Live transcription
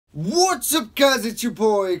What's up, guys? It's your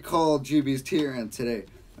boy called GB's here, and today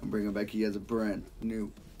I'm bringing back you guys a brand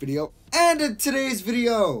new video. And in today's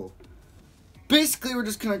video, basically we're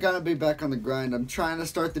just gonna be back on the grind. I'm trying to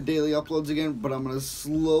start the daily uploads again, but I'm gonna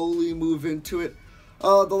slowly move into it.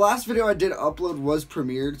 The last video I did upload was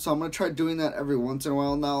premiered, so I'm gonna try doing that every once in a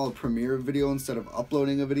while now. I'll premiere a video instead of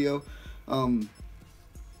uploading a video.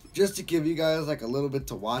 Just to give you guys like a little bit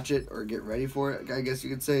to watch it or get ready for it, I guess you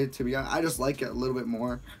could say. To be honest, I just like it a little bit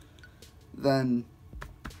more than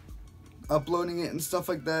uploading it and stuff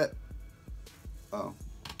like that. Oh,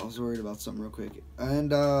 I was worried about something real quick.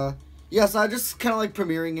 And yeah, so I just kind of like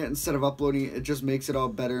premiering it instead of uploading it. It just makes it all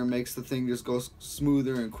better and makes the thing just go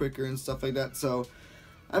smoother and quicker and stuff like that. So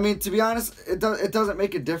I mean, to be honest, it doesn't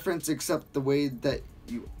make a difference except the way that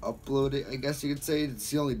you upload it, I guess you could say.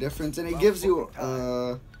 It's the only difference. And it gives you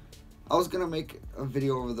I was gonna make a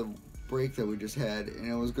video over the break that we just had,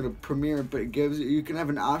 and I was gonna premiere it, but it gives you can have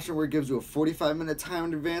an option where it gives you a 45-minute time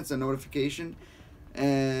in advance, a notification.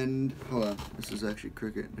 And hold on, this is actually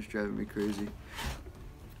cricket. It's driving me crazy.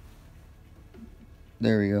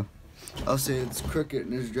 There we go. I'll say it's cricket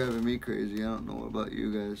and it's driving me crazy. I don't know about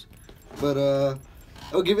you guys, but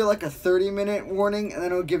it'll give you like a 30-minute warning, and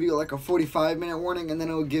then it'll give you like a 45-minute warning, and then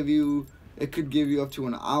it could give you up to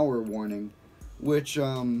an hour warning, which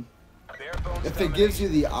if it gives you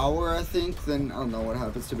the hour, I think, then I don't know what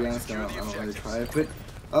happens, to be honest. I don't really try it, but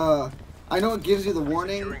I know it gives you the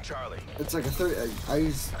warning. It's like a 30. I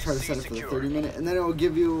used to try to set it for the 30-minute, and then it will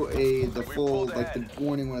give you the full like the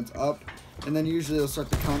warning when it's up, and then usually it'll start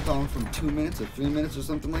the countdown from 2 minutes or 3 minutes or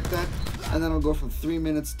something like that, and then it'll go from 3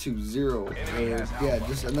 minutes to 0. Yeah,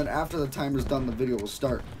 and then after the timer's done, the video will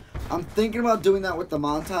start. I'm thinking about doing that with the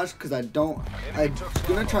montage because I'm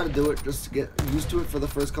gonna try to do it just to get used to it for the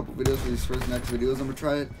first couple videos, for these next videos. I'm gonna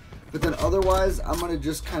try it, but then otherwise I'm gonna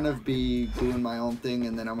just kind of be doing my own thing,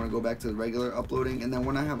 and then I'm gonna go back to the regular uploading. And then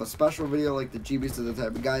when I have a special video like the GB's to the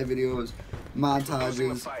type of guy videos,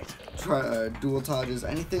 montages, dual tages,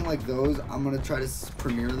 anything like those, I'm gonna try to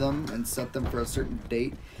premiere them and set them for a certain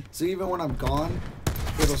date. So even when I'm gone,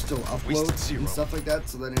 it'll still upload and stuff like that,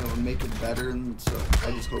 so then it'll make it better, and so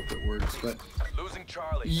I just hope it works. But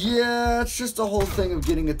yeah, it's just a whole thing of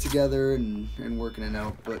getting it together and working it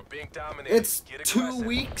out. But it's 2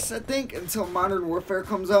 weeks, I think, until Modern Warfare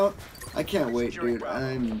comes out. I can't wait, dude.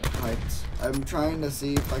 I'm hyped. I'm trying to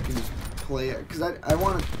see if I can just play it, because I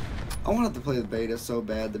wanted to play the beta so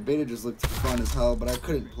bad. The beta just looked fun as hell, but I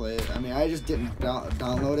couldn't play it. I mean, I just didn't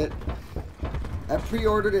download it. I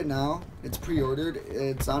pre-ordered it now. It's pre-ordered.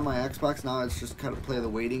 It's on my Xbox now. It's just kind of play the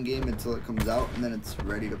waiting game until it comes out, and then it's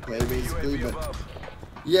ready to play, basically. But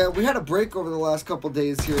yeah, we had a break over the last couple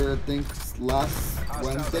days here. I think last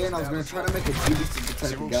Wednesday, and I was gonna try to make a GB's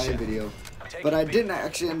type of guy video, but I didn't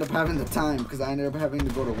actually end up having the time because I ended up having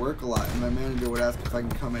to go to work a lot, and my manager would ask if I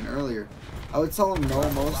can come in earlier. I would tell him no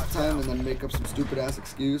most of the time, and then make up some stupid ass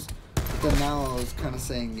excuse. But then now I was kind of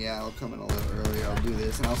saying, yeah, I'll come in a little earlier, I'll do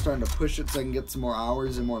this. And I was starting to push it so I can get some more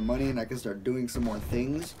hours and more money, and I can start doing some more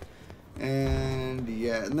things. And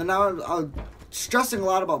yeah, and then now I'm stressing a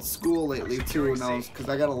lot about school lately too, because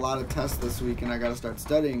I got a lot of tests this week and I got to start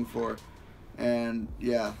studying for. And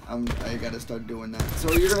yeah, I got to start doing that.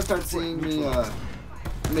 So you're going to start seeing me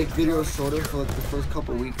make videos shorter for like the first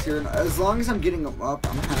couple weeks here. And as long as I'm getting them up,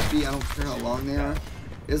 I'm happy. I don't care how long they are.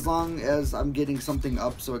 As long as I'm getting something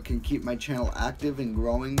up so it can keep my channel active and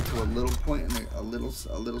growing to a little point and a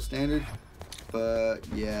little standard. But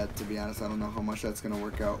yeah, to be honest, I don't know how much that's gonna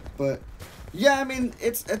work out. But yeah, I mean,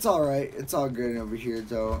 it's all right. It's all good over here,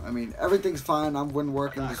 though. I mean, everything's fine. I've been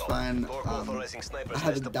working just fine. I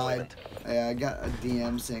haven't died. I got a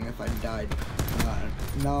DM saying if I died.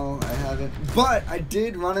 No, I haven't. But I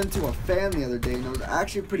did run into a fan the other day, and it was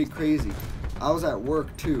actually pretty crazy. I was at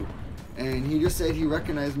work too, and he just said he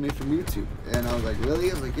recognized me from YouTube. And I was like,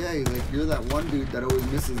 really? I was like, yeah. He's like, you're that one dude that always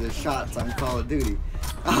misses his shots on Call of Duty.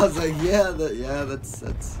 I was like, yeah, that's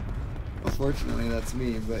unfortunately that's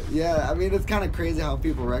me. But yeah, I mean, it's kind of crazy how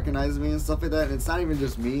people recognize me and stuff like that. And it's not even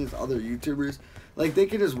just me, it's other YouTubers. Like, they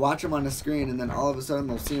could just watch them on the screen, and then all of a sudden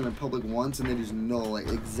they'll see them in public once, and they just know like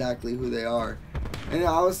exactly who they are. And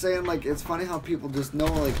I was saying, like, it's funny how people just know,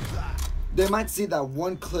 like, they might see that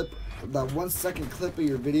one clip, that 1 second clip of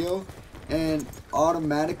your video, and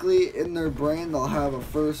automatically in their brain they'll have a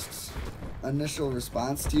first initial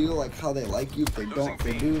response to you, like how they like you, if they don't, if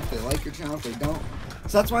they do, if they like your channel, if they don't.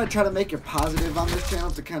 So that's why I try to make it positive on this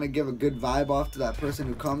channel, to kind of give a good vibe off to that person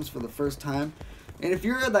who comes for the first time. And if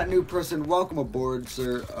you're that new person, welcome aboard,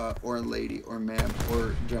 sir, or lady, or ma'am,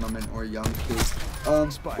 or gentleman, or young kid.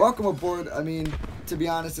 Welcome aboard. I mean, to be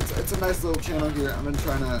honest, it's a nice little channel here. I've been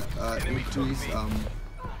trying to increase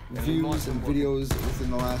views and videos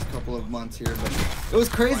within the last couple of months here, but it was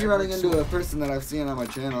crazy running into a person that I've seen on my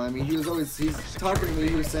channel. I mean, he's talking to me,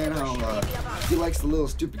 he was saying how he likes the little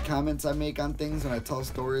stupid comments I make on things when I tell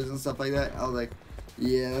stories and stuff like that. I was like,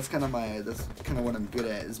 yeah, that's kind of what I'm good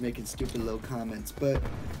at, is making stupid little comments. But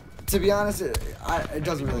to be honest, it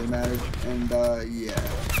doesn't really matter. And yeah,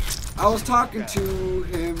 I was talking to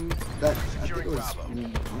him I think it was,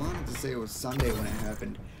 I wanted to say it was Sunday when it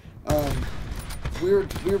happened. We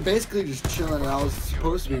were basically just chilling, and I was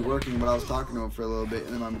supposed to be working, but I was talking to him for a little bit,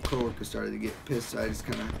 and then my coworker started to get pissed, so I just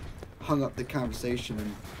kind of hung up the conversation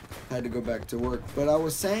and had to go back to work. But I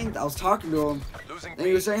was talking to him, and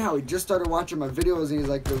he was saying how he just started watching my videos, and he's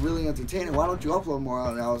like, they're really entertaining. Why don't you upload more?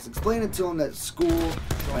 And I was explaining to him that school,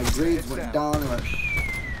 my grades went down,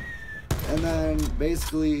 and then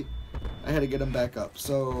basically I had to get them back up.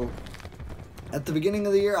 So at the beginning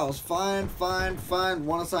of the year, I was fine.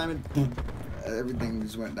 One assignment, boom, everything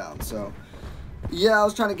just went down. So yeah, I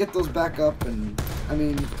was trying to get those back up, and I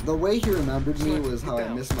mean, the way he remembered me was how I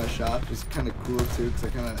missed my shot was kind of cool too,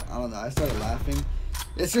 because I don't know, I started laughing.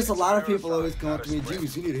 It's just a lot of people always come up to me,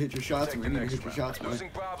 Jeeves, you need to hit your shots more, you need to hit your shots more.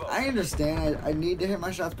 I understand, I need to hit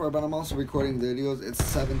my shots more, but I'm also recording videos. It's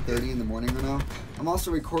 7:30 in the morning right now. I'm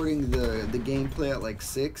also recording the gameplay at like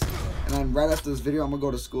 6, and then right after this video, I'm going to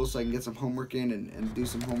go to school so I can get some homework in and do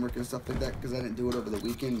some homework and stuff like that, because I didn't do it over the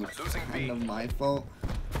weekend, which is kind of my fault.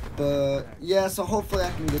 But yeah, so hopefully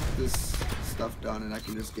I can get this stuff done, and I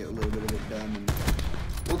can just get a little bit of it done, and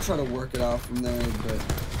we'll try to work it out from there. But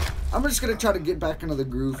I'm just going to try to get back into the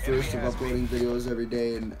groove first of uploading videos every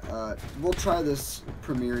day, and we'll try this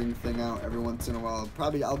premiering thing out every once in a while.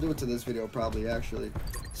 Probably, I'll do it to this video probably, actually.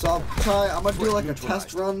 So I'm going to do like a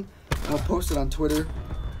test run, and I'll post it on Twitter.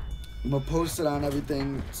 I'm going to post it on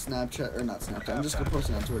everything, Snapchat, or not Snapchat, I'm just going to post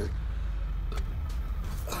it on Twitter.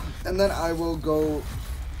 And then I will go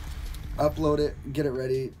upload it, get it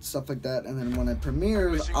ready, stuff like that, and then when it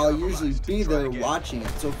premieres, I'll usually be there watching it.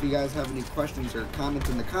 So if you guys have any questions or comments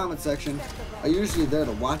in the comment section, I'm usually there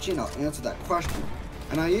to watch it, and I'll answer that question.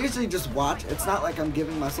 And I usually just watch. It's not like I'm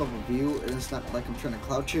giving myself a view, and it's not like I'm trying to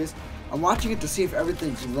clout chase. I'm watching it to see if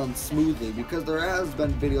everything's run smoothly, because there has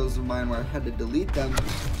been videos of mine where I had to delete them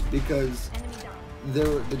because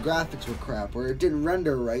the graphics were crap, or it didn't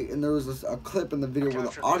render right, and there was a clip in the video where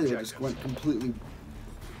the audio just went completely,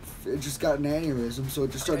 it just got an aneurysm, so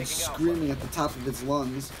it just started screaming at the top of its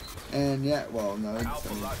lungs. And yeah, well, no, the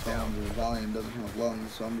volume doesn't have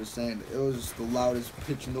lungs, so I'm just saying it was just the loudest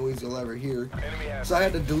pitch noise you'll ever hear. So I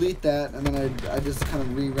had to delete that, and then I just kind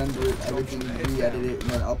of re-render it, everything, re-edit it,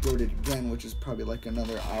 and then upload it again, which is probably like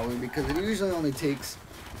another hour, because it usually only takes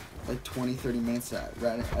like 20-30 minutes to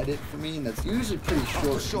edit for me, and that's usually pretty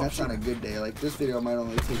short, and that's on a good day. Like this video might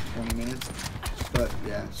only take 20 minutes, but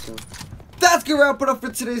yeah, so that's gonna wrap it up for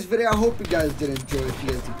today's video. I hope you guys did enjoy. If you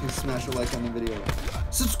guys did, please smash a like on the video.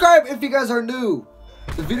 Subscribe if you guys are new.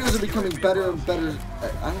 The videos are becoming better and better.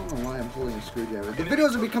 I don't know why I'm holding a screwdriver. The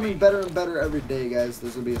videos are becoming better and better every day, guys.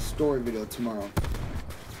 There's gonna be a story video tomorrow.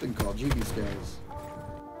 It's been called GB's, guys.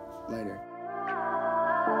 Later.